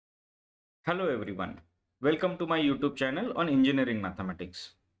Hello everyone, welcome to my YouTube channel on engineering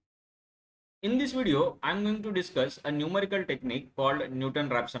mathematics. In this video, I am going to discuss a numerical technique called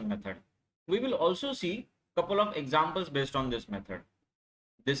Newton-Raphson method. We will also see a couple of examples based on this method.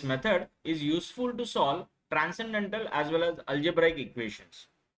 This method is useful to solve transcendental as well as algebraic equations.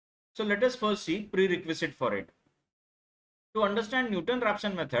 So let us first see prerequisite for it. To understand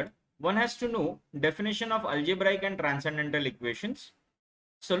Newton-Raphson method, one has to know definition of algebraic and transcendental equations,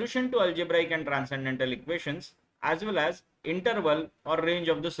 solution to algebraic and transcendental equations, as well as interval or range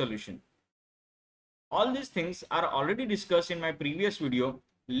of the solution. All these things are already discussed in my previous video.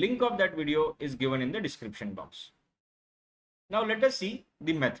 Link of that video is given in the description box. Now let us see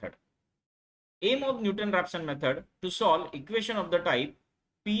the method. Aim of Newton-Raphson method to solve equation of the type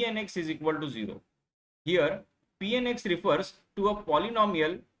Pnx is equal to 0. Here Pnx refers to a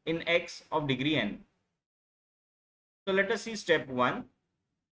polynomial in x of degree n. So let us see step 1.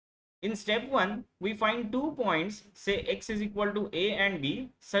 In step 1, we find 2 points, say x is equal to a and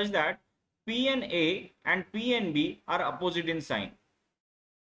b, such that p and a and p and b are opposite in sign.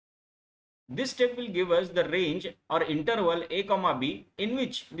 This step will give us the range or interval a comma b in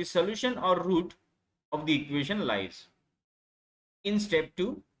which the solution or root of the equation lies. In step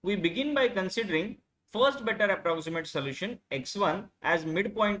 2, we begin by considering first better approximate solution x1 as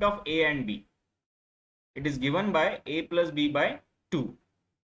midpoint of a and b. It is given by a plus b by 2.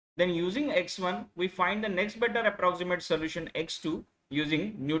 Then using x1, we find the next better approximate solution x2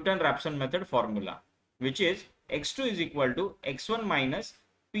 using Newton-Raphson method formula, which is x2 is equal to x1 minus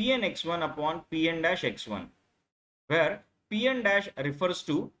pn x1 upon pn dash x1, where pn dash refers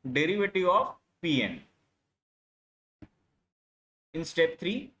to derivative of pn. In step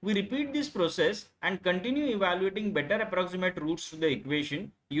 3, we repeat this process and continue evaluating better approximate roots to the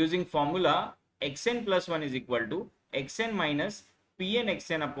equation using formula xn plus 1 is equal to xn minus pn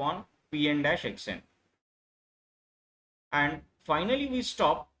xn upon pn dash xn. And finally we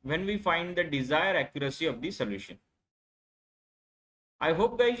stop when we find the desired accuracy of the solution. I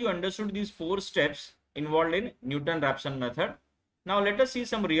hope guys you understood these 4 steps involved in Newton-Raphson method. Now let us see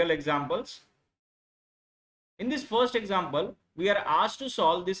some real examples. In this first example, we are asked to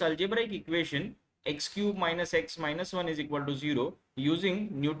solve this algebraic equation x cube minus x minus 1 is equal to 0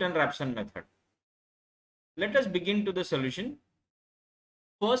 using Newton-Raphson method. Let us begin to the solution.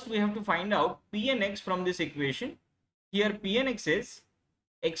 First, we have to find out p and x from this equation. Here p and x is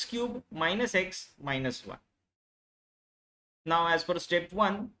x cube minus x minus 1. Now as per step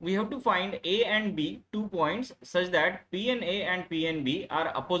 1, we have to find a and b 2 points such that p and a and p and b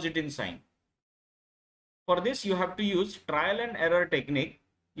are opposite in sign. For this you have to use trial and error technique.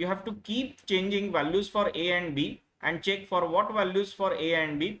 You have to keep changing values for a and b and check for what values for a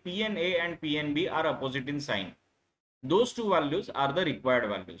and b, p and a and p and b are opposite in sign. Those 2 values are the required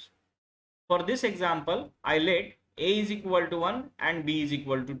values. For this example, I let a is equal to 1 and b is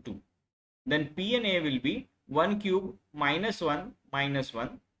equal to 2. Then p and a will be 1 cube minus 1 minus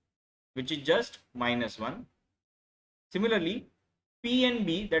 1, which is just minus 1. Similarly, p and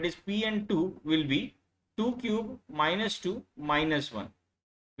b, that is p and 2, will be 2 cube minus 2 minus 1,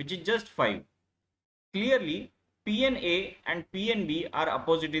 which is just 5. Clearly, p and a and p and b are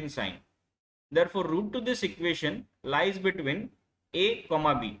opposite in sign. Therefore, root to this equation lies between a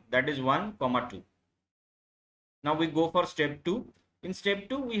comma b, that is 1 comma 2. Now we go for step 2. In step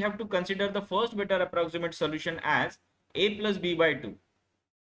 2, we have to consider the first better approximate solution as a plus b by 2.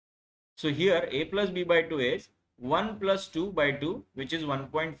 So here a plus b by 2 is 1 plus 2 by 2, which is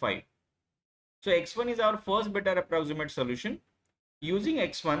 1.5. So x1 is our first better approximate solution. Using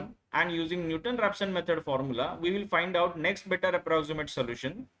x1 and using Newton-Raphson method formula, we will find out next better approximate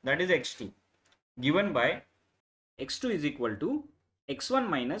solution, that is x2, given by x2 is equal to x1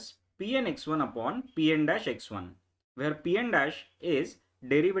 minus pn x1 upon pn dash x1, where pn dash is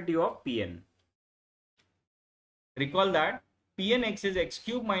derivative of pn. Recall that pnx is x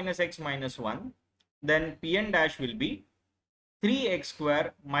cube minus x minus 1, then pn dash will be 3x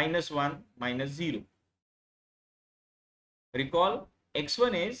square minus 1 minus 0. Recall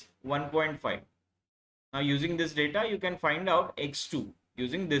x1 is 1.5. Now using this data, you can find out x2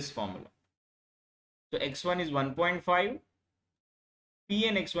 using this formula. So x1 is 1.5,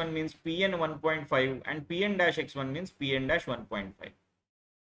 pn x1 means pn 1.5 and pn dash x1 means pn dash 1.5.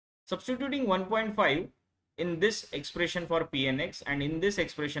 Substituting 1.5 in this expression for pnx and in this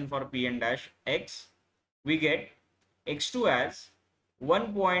expression for pn dash x, we get x2 as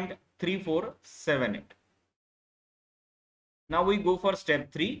 1.3478. Now we go for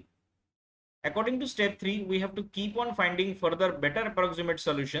step 3. According to step 3, we have to keep on finding further better approximate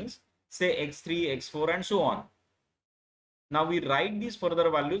solutions, say x3, x4 and so on. Now we write these further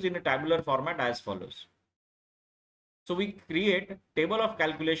values in a tabular format as follows. So we create table of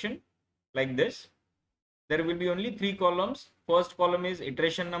calculation like this. There will be only 3 columns. First column is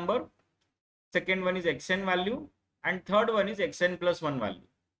iteration number, second one is xn value, and third one is xn plus 1 value.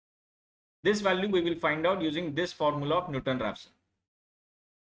 This value we will find out using this formula of Newton-Raphson.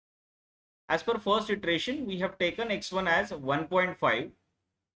 As per first iteration, we have taken x1 as 1.5.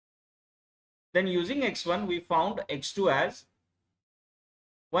 Then using x1, we found x2 as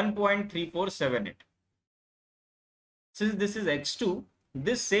 1.3478. Since this is x2,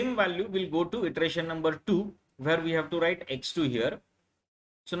 this same value will go to iteration number 2, where we have to write x2 here.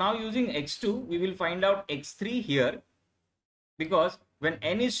 So now using x2, we will find out x3 here, because when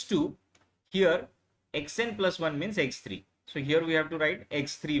n is 2, here xn plus 1 means x3. So here we have to write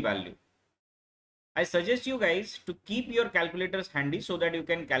x3 value. I suggest you guys to keep your calculators handy so that you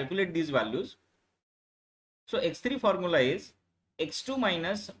can calculate these values. So x3 formula is x2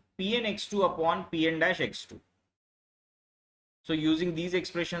 minus pn x2 upon pn dash x2. So using these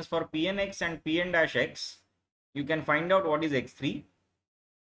expressions for pn x and pn dash x, you can find out what is x3.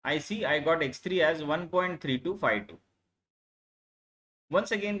 I see I got x3 as 1.3252.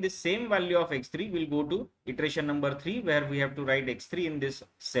 Once again, this same value of x3 will go to iteration number 3, where we have to write x3 in this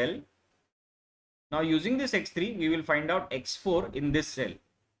cell. Now using this x3, we will find out x4 in this cell.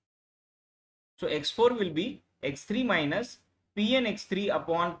 So x4 will be x3 minus pn x3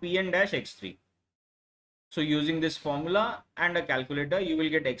 upon pn dash x3. So using this formula and a calculator, you will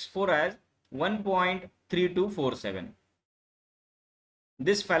get x4 as 1.3247.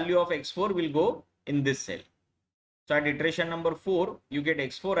 This value of x4 will go in this cell. So at iteration number 4, you get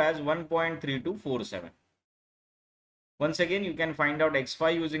x4 as 1.3247. Once again, you can find out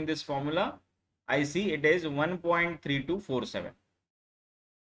x5 using this formula. I see it is 1.3247.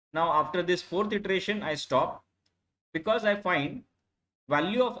 Now after this fourth iteration, I stop, because I find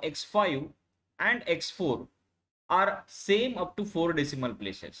value of x5 and x4 are same up to 4 decimal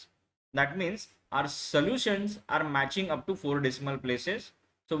places. That means our solutions are matching up to 4 decimal places.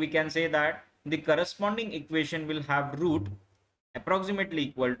 So we can say that the corresponding equation will have root approximately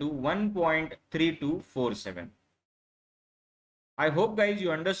equal to 1.3247. I hope guys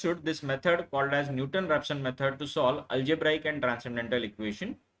you understood this method called as Newton-Raphson method to solve algebraic and transcendental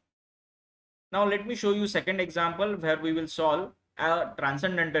equation. Now let me show you second example where we will solve a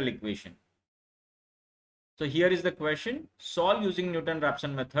transcendental equation. So here is the question: solve using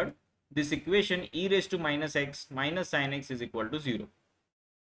Newton-Raphson method this equation e raised to minus x minus sin x is equal to 0.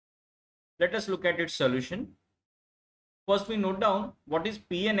 Let us look at its solution. First we note down what is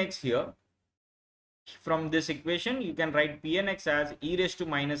p and x here. From this equation, you can write p and x as e raised to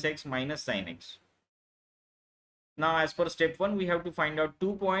minus x minus sin x. Now as per step 1, we have to find out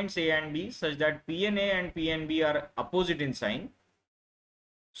 2 points a and b such that p and a and p and b are opposite in sign.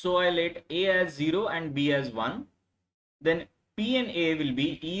 So I let a as 0 and b as 1. Then p and a will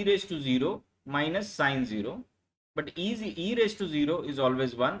be e raised to 0 minus sin 0. But e raised to 0 is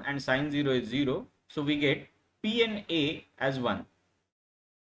always 1 and sin 0 is 0. So we get p and a as 1.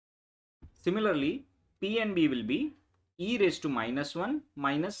 Similarly, p and b will be e raised to minus 1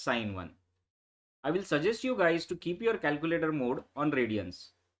 minus sin 1. I will suggest you guys to keep your calculator mode on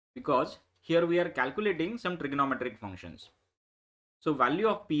radians, because here we are calculating some trigonometric functions. So value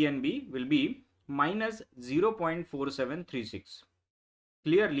of p and b will be minus 0.4736.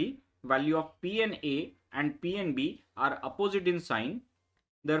 Clearly, value of p and a and p and b are opposite in sign.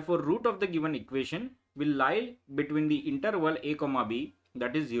 Therefore, root of the given equation will lie between the interval a comma b,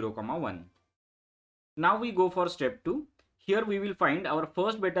 that is 0 comma 1. Now we go for step 2. Here we will find our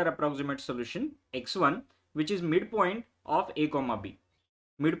first better approximate solution x1, which is midpoint of a comma b.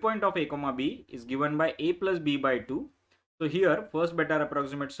 Midpoint of a comma b is given by a plus b by 2. So here first better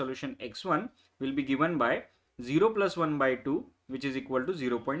approximate solution x1 will be given by 0 plus 1 by 2, which is equal to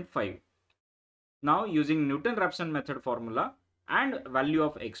 0.5. Now using Newton-Raphson method formula and value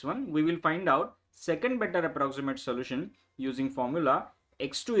of x1, we will find out second better approximate solution using formula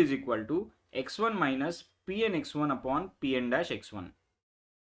x2 is equal to x1 minus pn x1 upon pn dash x1,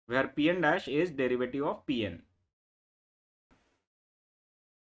 where pn dash is derivative of pn.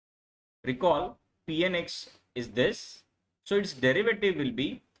 Recall pn x is this, so its derivative will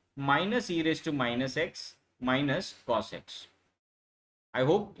be minus e raised to minus x minus cos x. I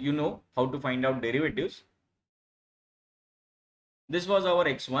hope you know how to find out derivatives. This was our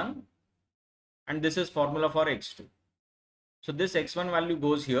x1 and this is formula for x2. So this x1 value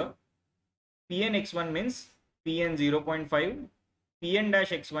goes here. Pn x1 means Pn 0.5, Pn dash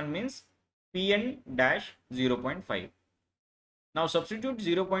x1 means Pn dash 0.5. Now substitute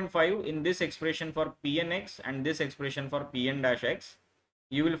 0.5 in this expression for Pn(x) and this expression for Pn-x.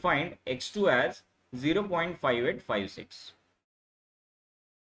 You will find x2 as 0.5856.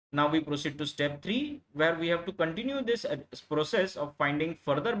 Now we proceed to step 3, where we have to continue this process of finding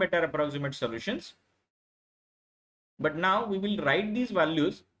further better approximate solutions. But now we will write these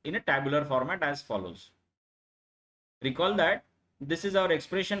values in a tabular format as follows. Recall that this is our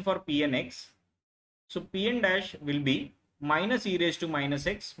expression for Pn(x). So Pn' will be minus e raised to minus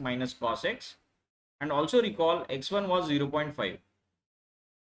x minus cos x, and also recall x1 was 0.5.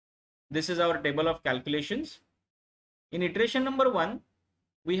 This is our table of calculations. In iteration number 1,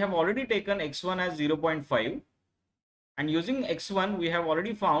 we have already taken x1 as 0.5, and using x1 we have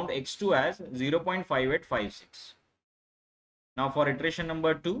already found x2 as 0.5856. Now for iteration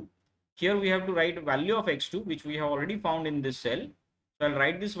number 2, here we have to write value of x2, which we have already found in this cell. So I'll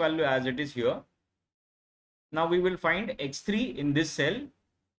write this value as it is here. Now we will find x3 in this cell.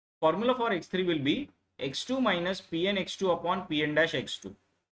 Formula for x3 will be x2 minus Pn(x2) upon Pn-x2.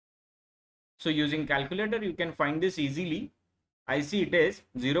 So using calculator you can find this easily. I see it is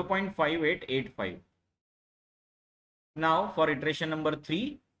 0.5885. Now for iteration number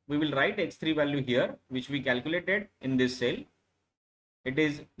 3, we will write x3 value here, which we calculated in this cell. It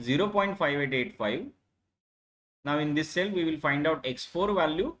is 0.5885. Now in this cell we will find out x4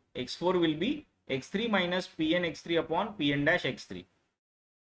 value. x4 will be x3 minus Pn(x3) upon Pn-x3.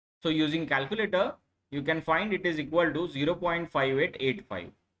 So using calculator you can find it is equal to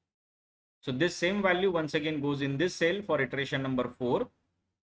 0.5885. So this same value once again goes in this cell for iteration number 4.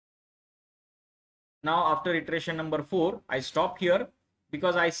 Now after iteration number 4, I stop here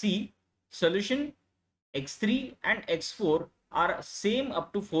because I see solution x3 and x4 are same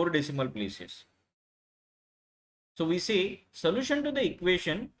up to 4 decimal places. So we say solution to the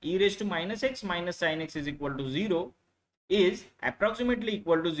equation e raised to minus x minus sin x is equal to 0 is approximately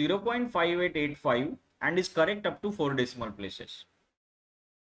equal to 0.5885 and is correct up to 4 decimal places.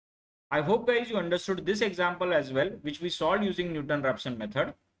 I hope guys you understood this example as well, which we solved using Newton-Raphson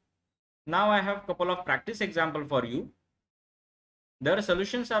method. Now I have couple of practice example for you. Their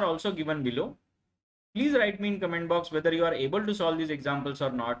solutions are also given below. Please write me in comment box whether you are able to solve these examples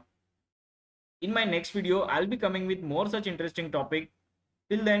or not. In my next video, I'll be coming with more such interesting topic.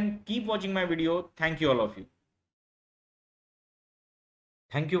 Till then, keep watching my video. Thank you all of you.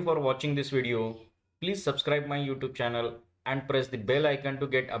 Thank you for watching this video. Please subscribe my YouTube channel and press the bell icon to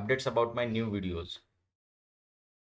get updates about my new videos.